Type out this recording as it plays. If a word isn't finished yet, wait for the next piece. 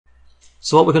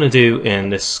So what we're going to do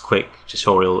in this quick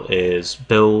tutorial is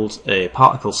build a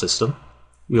particle system.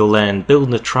 We'll then build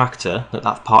an attractor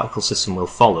that particle system will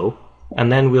follow,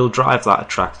 and then we'll drive that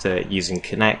attractor using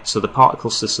Kinect so the particle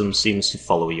system seems to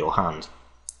follow your hand.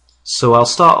 So I'll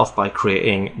start off by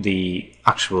creating the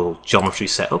actual geometry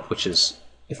setup, which is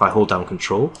if I hold down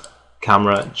Control,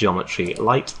 Camera, Geometry,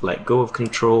 Light, let go of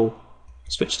Control,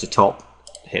 switch to top,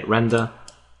 hit Render,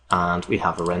 and we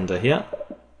have a render here.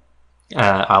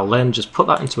 I'll then just put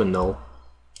that into a null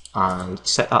and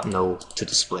set that null to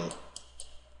display.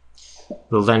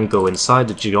 We'll then go inside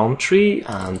the geometry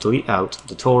and delete out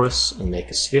the torus and make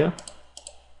a sphere.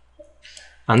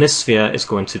 And this sphere is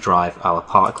going to drive our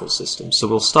particle system. So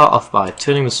we'll start off by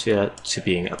turning the sphere to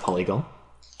being a polygon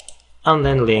and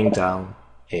then laying down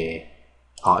a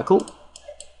particle.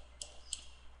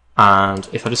 And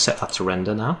if I just set that to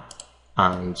render now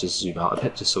and just zoom out a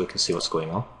bit just so we can see what's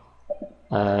going on.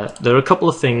 There are a couple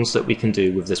of things that we can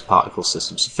do with this particle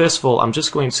system. So first of all, I'm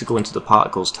just going to go into the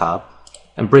Particles tab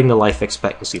and bring the life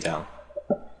expectancy down.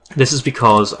 This is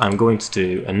because I'm going to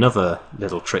do another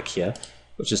little trick here,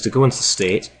 which is to go into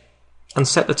State and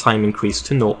set the time increase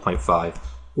to 0.5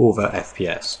 over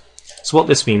FPS. So what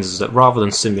this means is that rather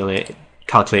than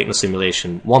calculating the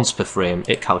simulation once per frame,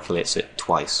 it calculates it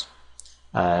twice,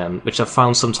 which I've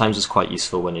found sometimes is quite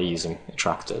useful when you're using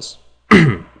attractors.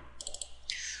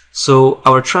 So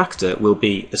our attractor will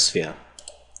be a sphere.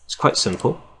 It's quite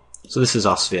simple. So this is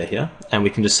our sphere here, and we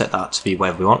can just set that to be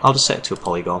wherever we want. I'll just set it to a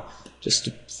polygon, just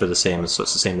for the same, so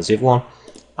it's the same as the other one.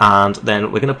 And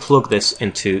then we're going to plug this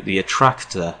into the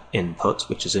attractor input,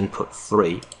 which is input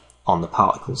 3 on the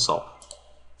particle SOP.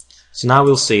 So now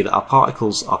we'll see that our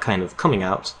particles are kind of coming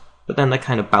out, but then they're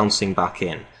kind of bouncing back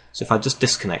in. So if I just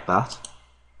disconnect that,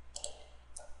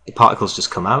 the particles just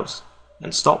come out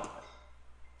and stop.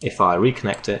 If I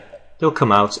reconnect it, they'll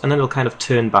come out and then they'll kind of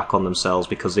turn back on themselves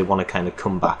because they want to kind of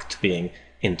come back to being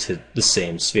into the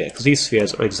same sphere, because these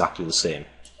spheres are exactly the same.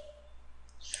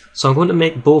 So I'm going to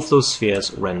make both those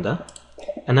spheres render,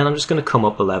 and then I'm just going to come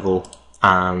up a level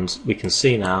and we can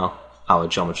see now our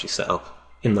geometry setup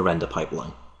in the render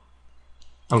pipeline.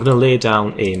 I'm going to lay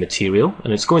down a material,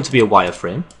 and it's going to be a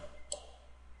wireframe.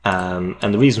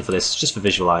 And the reason for this is just for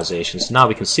visualization. So now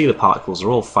we can see the particles are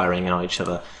all firing on each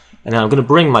other. And then I'm going to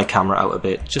bring my camera out a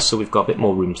bit, just so we've got a bit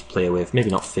more room to play with.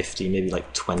 Maybe not 50, maybe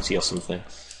like 20 or something.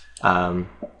 And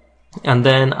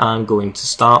then I'm going to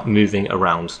start moving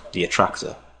around the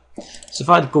attractor. So if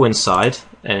I go inside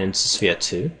and into Sphere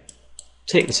 2,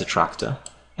 take this attractor,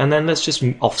 and then let's just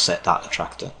offset that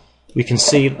attractor. We can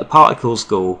see that the particles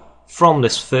go from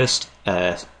this first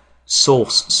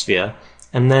source sphere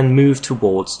and then move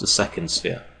towards the second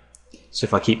sphere. So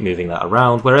if I keep moving that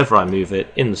around, wherever I move it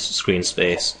in the screen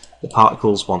space, the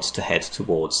particles want to head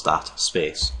towards that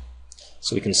space.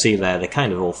 So we can see there they're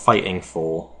kind of all fighting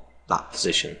for that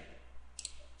position.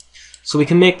 So we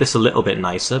can make this a little bit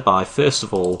nicer by first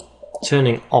of all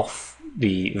turning off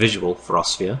the visual for our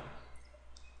sphere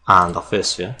and our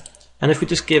first sphere. And if we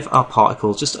just give our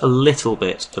particles just a little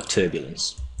bit of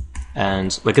turbulence,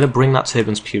 and we're going to bring that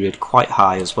turbulence period quite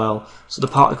high as well, so the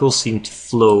particles seem to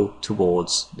flow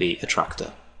towards the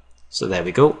attractor. So there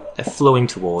we go, they're flowing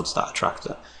towards that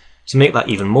attractor. To make that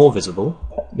even more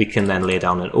visible, we can then lay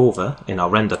down an over in our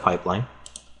render pipeline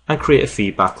and create a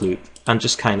feedback loop and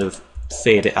just kind of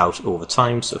fade it out over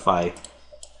time. So if I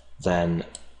then,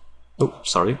 it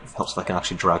helps if I can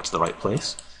actually drag to the right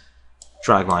place.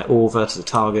 Drag my over to the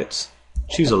target,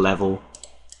 choose a level,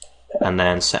 and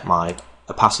then set my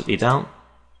opacity down,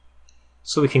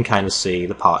 so we can kind of see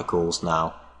the particles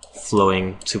now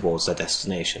flowing towards their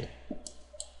destination.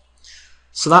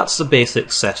 So that's the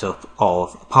basic setup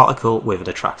of a particle with an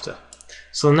attractor.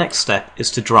 So the next step is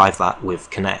to drive that with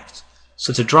Kinect.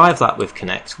 So to drive that with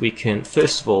Kinect, we can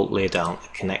first of all lay down a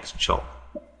Kinect chop.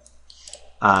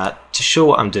 To show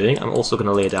what I'm doing, I'm also going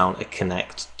to lay down a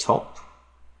Kinect top,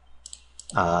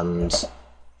 and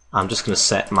I'm just going to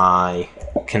set my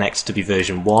Kinect to be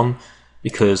version 1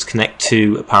 because Kinect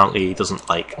 2 apparently doesn't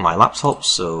like my laptop,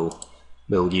 so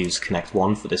we'll use Kinect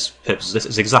 1 for this purpose. This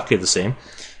is exactly the same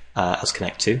as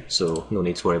Kinect 2, so no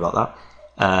need to worry about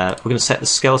that. We're going to set the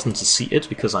skeleton to seated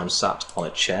because I'm sat on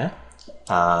a chair,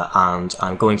 and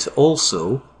I'm going to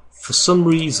also, for some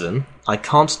reason, I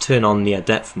can't turn on near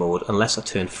depth mode unless I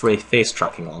turn face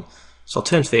tracking on. So I'll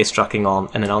turn face tracking on,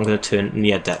 and then I'm going to turn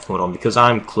near depth mode on because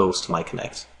I'm close to my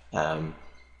Kinect.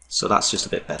 So that's just a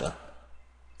bit better.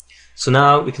 So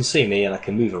now we can see me and I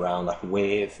can move around, I can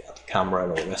wave at the camera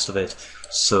and all the rest of it.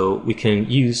 So we can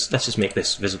use, let's just make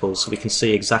this visible so we can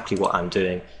see exactly what I'm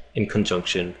doing in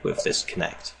conjunction with this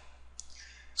Kinect.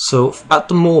 So at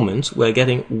the moment we're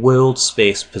getting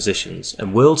Worldspace Positions,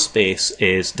 and Worldspace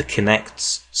is the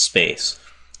Kinect's space.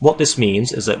 What this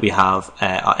means is that we have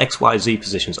our XYZ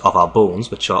positions of our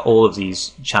bones, which are all of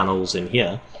these channels in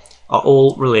here, are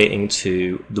all relating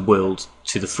to the world,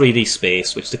 to the 3D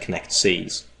space which the Kinect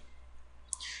sees.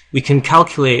 We can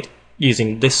calculate,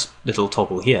 using this little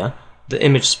toggle here, the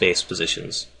image space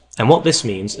positions. And what this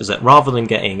means is that rather than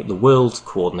getting the world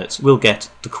coordinates, we'll get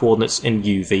the coordinates in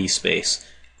UV space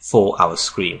for our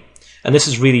screen. And this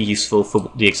is really useful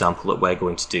for the example that we're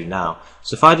going to do now.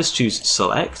 So if I just choose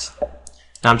select,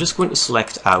 now I'm just going to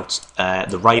select out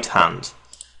the right hand.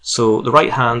 So the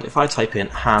right hand, if I type in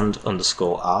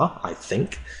hand_r, I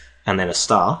think, and then a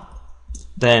star,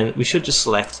 then we should just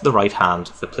select the right hand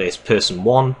for place person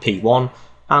 1, P1,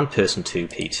 and person 2,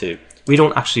 P2. We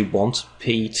don't actually want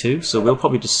P2, so we'll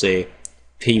probably just say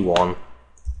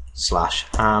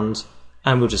P1/hand,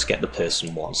 and we'll just get the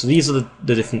person 1. So these are the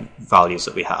different values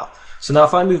that we have. So now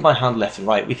if I move my hand left and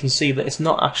right, we can see that it's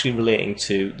not actually relating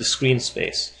to the screen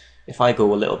space. If I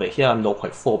go a little bit here, I'm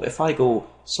 0.4, but if I go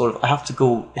sort of, I have to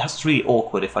go, it's really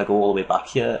awkward if I go all the way back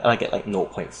here, and I get like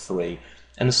 0.3.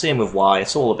 And the same with Y,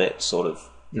 it's all a bit sort of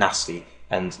nasty,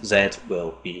 and Z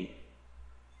will be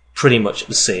pretty much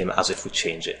the same as if we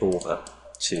change it over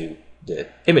to the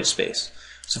image space.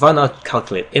 So if I now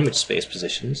calculate image space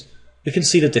positions, we can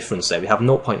see the difference there. We have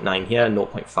 0.9 here and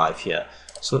 0.5 here.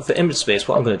 So for image space,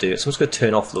 what I'm going to do is I'm just going to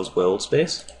turn off those world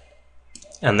space,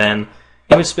 and then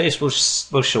image space will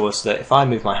show us that if I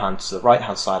move my hand to the right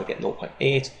hand side, I get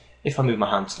 0.8. If I move my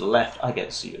hand to the left, I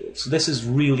get 0. So this is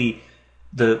really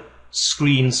the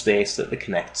screen space that the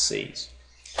Kinect sees.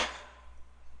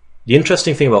 The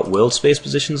interesting thing about world space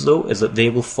positions, though, is that they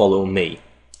will follow me.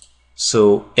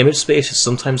 So image space is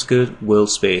sometimes good, world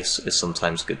space is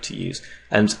sometimes good to use.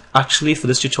 And actually for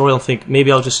this tutorial I think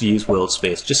maybe I'll just use world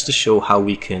space just to show how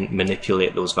we can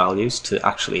manipulate those values to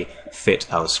actually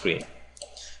fit our screen.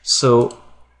 So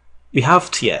we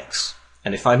have TX,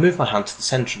 and if I move my hand to the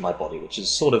centre of my body, which is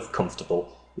sort of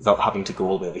comfortable without having to go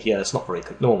all the way over here, it's not very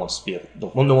good. No one wants to be,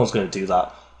 no one's going to do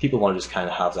that. People want to just kind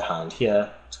of have their hand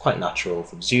here. It's quite natural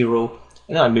from 0,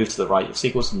 and then I move to the right, you'll see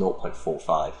it goes to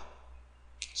 0.45.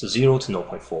 So 0 to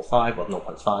 0.45 or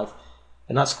 0.5,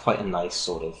 and that's quite a nice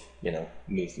sort of,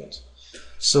 movement.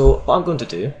 So what I'm going to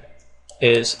do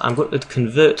is I'm going to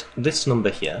convert this number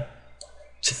here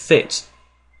to fit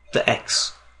the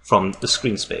X from the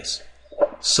screen space.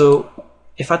 So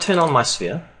if I turn on my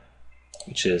sphere,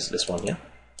 which is this one here,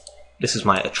 this is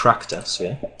my attractor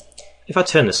sphere. If I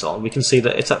turn this on, we can see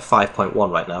that it's at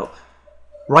 5.1 right now.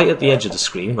 Right at the edge of the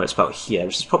screen, where it's about here,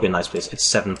 which is probably a nice place, it's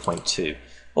 7.2.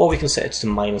 Or we can set it to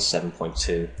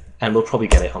 -7.2, and we'll probably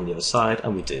get it on the other side,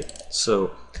 and we do.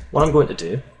 So what I'm going to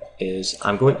do is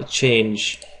I'm going to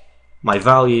change my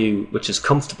value, which is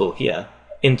comfortable here,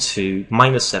 into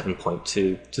 -7.2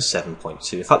 to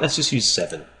 7.2. In fact, let's just use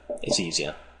 7. It's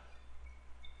easier.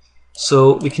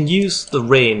 So we can use the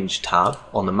range tab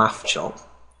on the math chart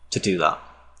to do that.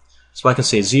 So I can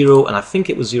say 0, and I think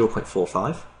it was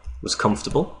 0.45, was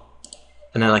comfortable.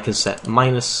 And then I can set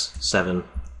 -7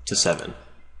 to 7.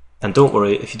 And don't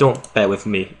worry, if you don't bear with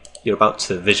me, you're about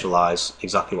to visualize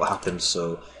exactly what happens,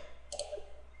 so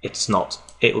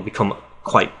it will become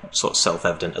quite sort of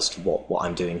self-evident as to what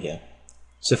I'm doing here.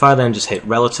 So if I then just hit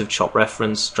relative chop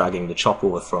reference, dragging the chop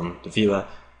over from the viewer,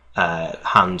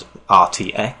 hand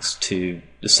RTX to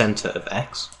the center of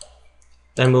X,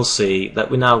 then we'll see that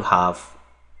we now have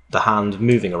the hand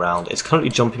moving around. It's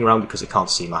currently jumping around because it can't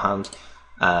see my hand.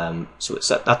 So it's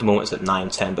at the moment it's at 9,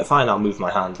 10, but if I now move my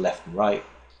hand left and right,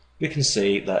 we can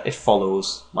see that it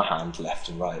follows my hand left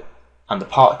and right, and the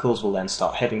particles will then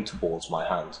start heading towards my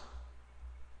hand.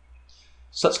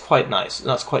 So that's quite nice, and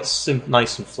that's quite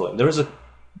nice and flowing. There is a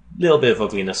little bit of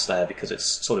ugliness there because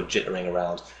it's sort of jittering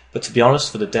around, but to be honest,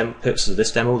 for the purposes of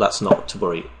this demo, that's not to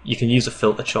worry. You can use a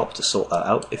filter chop to sort that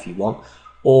out if you want,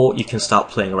 or you can start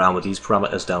playing around with these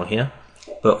parameters down here,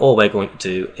 but all we're going to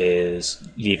do is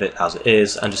leave it as it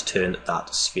is and just turn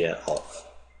that sphere off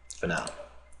for now.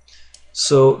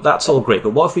 So that's all great,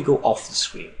 but what if we go off the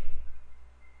screen?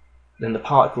 Then the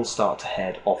particles start to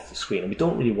head off the screen, and we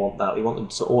don't really want that. We want them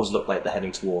to always look like they're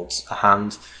heading towards a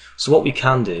hand. So what we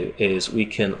can do is we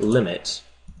can limit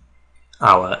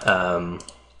our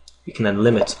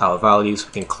values.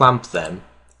 We can clamp them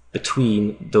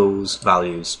between those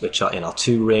values which are in our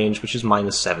 2 range, which is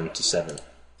 -7 to 7.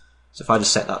 So if I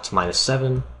just set that to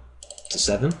 -7 to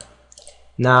 7,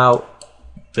 now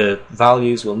the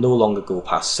values will no longer go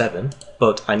past 7,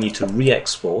 but I need to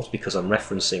re-export because I'm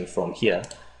referencing from here.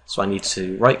 So I need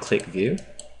to right-click View,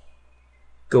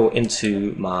 go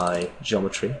into my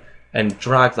geometry, and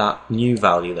drag that new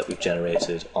value that we've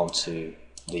generated onto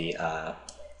the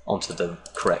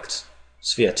correct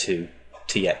sphere 2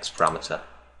 tx parameter.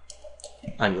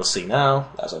 And you'll see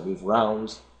now, as I move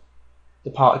around,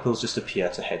 the particles just appear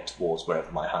to head towards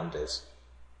wherever my hand is.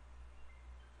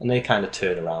 And they kind of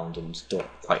turn around and don't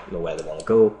quite know where they want to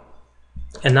go.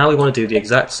 And now we want to do the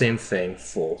exact same thing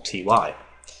for ty.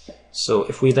 So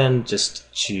if we then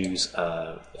just choose, in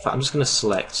fact, I'm just going to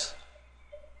select,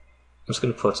 I'm just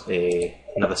going to put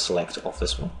another select off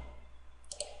this one,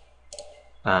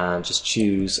 and just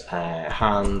choose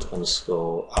hand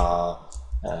underscore r.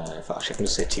 In fact, actually, I can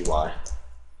just say ty,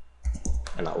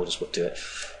 and that will just do it.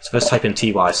 So let's type in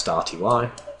ty star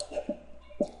ty,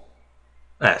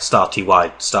 star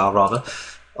ty star rather,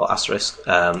 or asterisk,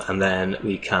 and then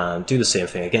we can do the same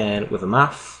thing again with a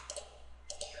math.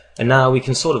 And now we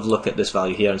can sort of look at this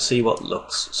value here and see what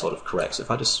looks sort of correct. So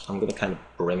if I'm going to kind of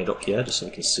bring it up here just so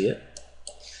we can see it.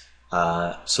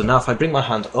 So now if I bring my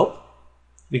hand up,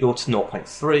 we go to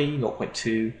 0.3,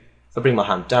 0.2. If I bring my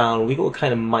hand down, we go to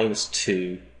kind of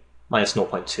 -2,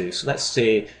 -0.2. So let's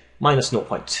say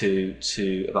 -0.2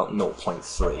 to about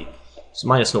 0.3. So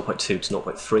 -0.2 to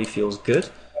 0.3 feels good.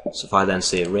 So if I then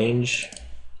say range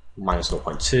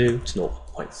 -0.2 to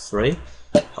 0.3,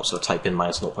 helps if I type in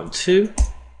 -0.2.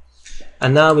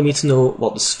 And now we need to know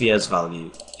what the sphere's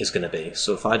value is going to be.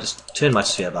 So if I just turn my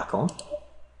sphere back on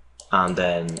and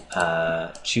then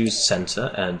choose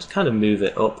center and kind of move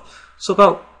it up, so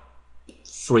about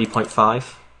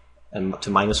 3.5 and up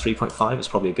to -3.5 is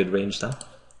probably a good range there.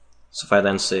 So if I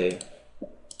then say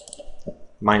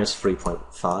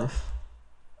 -3.5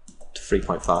 to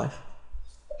 3.5,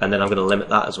 and then I'm going to limit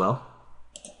that as well,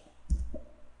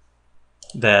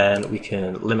 then we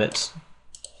can limit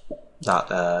that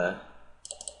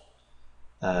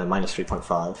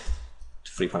 -3.5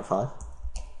 to 3.5,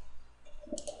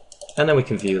 and then we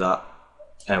can view that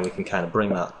and we can kind of bring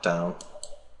that down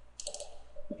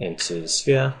into the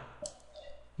sphere.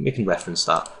 We can reference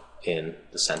that in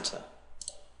the center.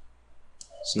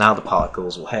 So now the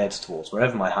particles will head towards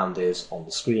wherever my hand is on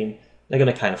the screen. They're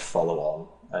going to kind of follow on,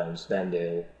 and then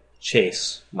they'll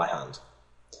chase my hand.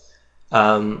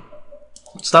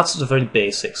 So that's the very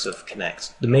basics of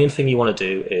Kinect. The main thing you want to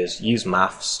do is use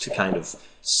maths to kind of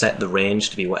set the range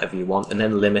to be whatever you want, and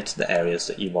then limit the areas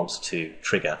that you want to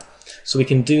trigger. So we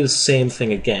can do the same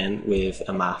thing again with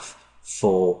a math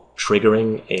for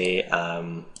triggering a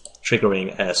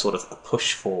sort of a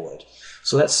push forward.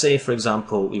 So let's say, for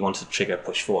example, we want to trigger a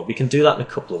push forward. We can do that in a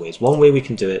couple of ways. One way we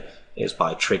can do it is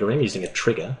by triggering, using a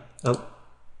trigger.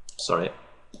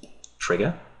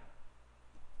 Trigger.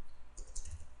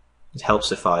 It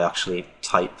helps if I actually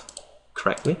type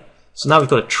correctly. So now we've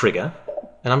got a trigger,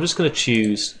 and I'm just going to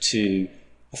choose to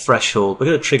a threshold. We're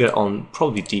going to trigger on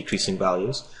probably decreasing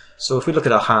values. So if we look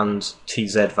at our hand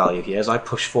TZ value here, as I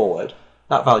push forward,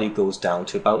 that value goes down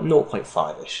to about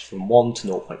 0.5-ish, from 1 to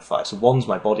 0.5. So 1's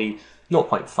my body,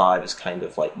 0.5 is kind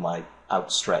of like my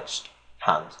outstretched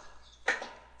hand.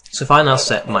 So if I now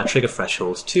set my trigger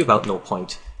threshold to about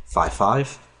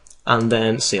 0.55, and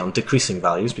then say on decreasing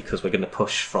values, because we're going to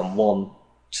push from 1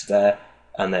 to there,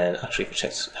 and then actually if it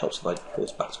checks, it helps if I go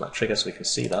back to my trigger so we can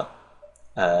see that.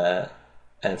 And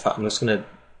in fact, I'm just going to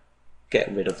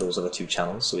get rid of those other two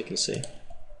channels so we can see.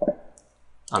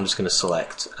 I'm just going to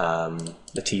select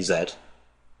the TZ.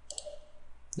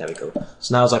 There we go.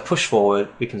 So now as I push forward,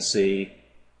 we can see,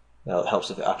 well, it helps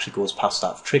if it actually goes past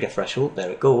that trigger threshold, there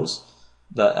it goes,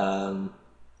 that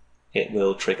it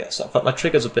will trigger. So in fact my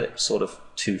trigger's a bit sort of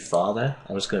too far there.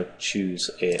 I'm just going to choose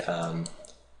a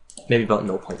maybe about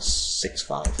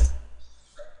 0.65.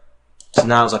 So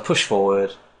now as I push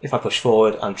forward, if I push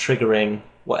forward, I'm triggering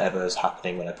whatever is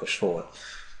happening when I push forward.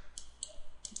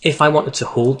 If I wanted to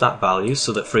hold that value,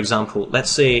 so that, for example,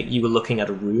 let's say you were looking at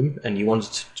a room and you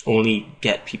wanted to only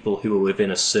get people who were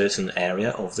within a certain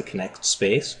area of the Kinect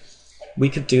space, we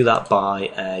could do that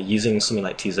by using something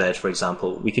like TZ, for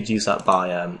example. We could use that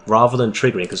by, rather than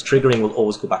triggering, because triggering will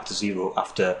always go back to 0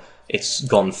 after it's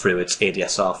gone through its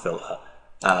ADSR filter.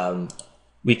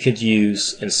 We could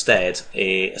use instead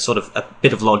a sort of a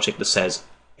bit of logic that says,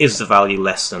 is the value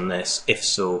less than this? If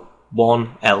so,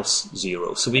 1, else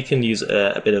 0. So we can use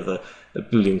a bit of a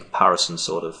Boolean comparison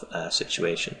sort of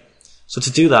situation. So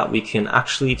to do that, we can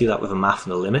actually do that with a math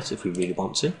and a limit if we really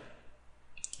want to,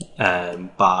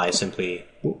 by simply,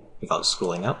 without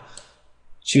scrolling up,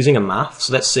 choosing a math.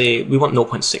 So let's say we want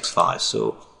 0.65.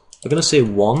 So we're going to say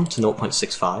 1 to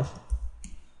 0.65,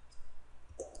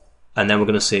 and then we're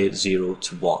going to say 0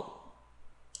 to 1.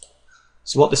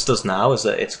 So what this does now is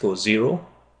that it goes 0,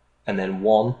 and then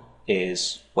 1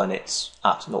 is when it's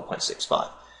at 0.65.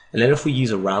 And then if we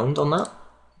use a round on that,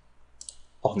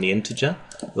 on the integer,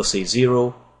 we'll see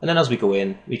 0, and then as we go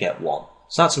in, we get 1.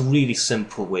 So that's a really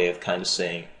simple way of kind of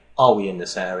saying, are we in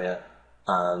this area?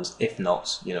 And if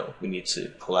not, you know, we need to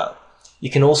pull out. You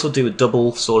can also do a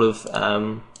double sort of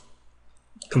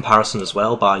comparison as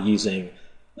well by using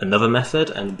another method,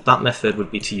 and that method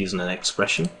would be to use an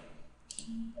expression.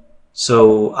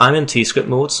 So I'm in tscript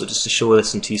mode, so just to show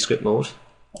this in tscript mode,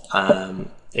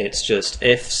 it's just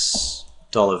if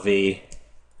 $v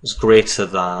is greater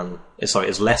than, sorry,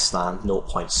 is less than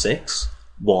 0.6,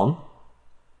 1,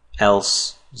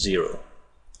 else 0.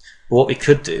 But what we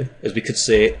could do is we could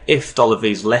say if $v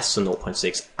is less than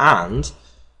 0.6 and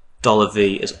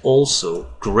 $v is also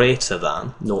greater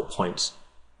than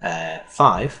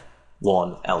 0.5,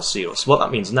 1, else 0. So what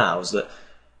that means now is that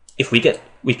if we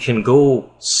can go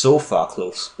so far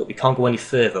close, but we can't go any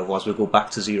further, otherwise we'll go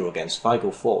back to 0 again. So if I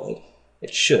go forward,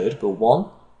 it should go 1,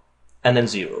 and then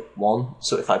 0, 1.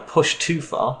 So if I push too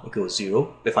far, it goes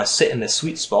 0. But if I sit in this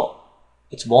sweet spot,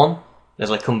 it's 1. And as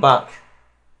I come back,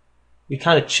 we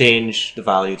kind of change the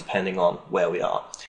value depending on where we are.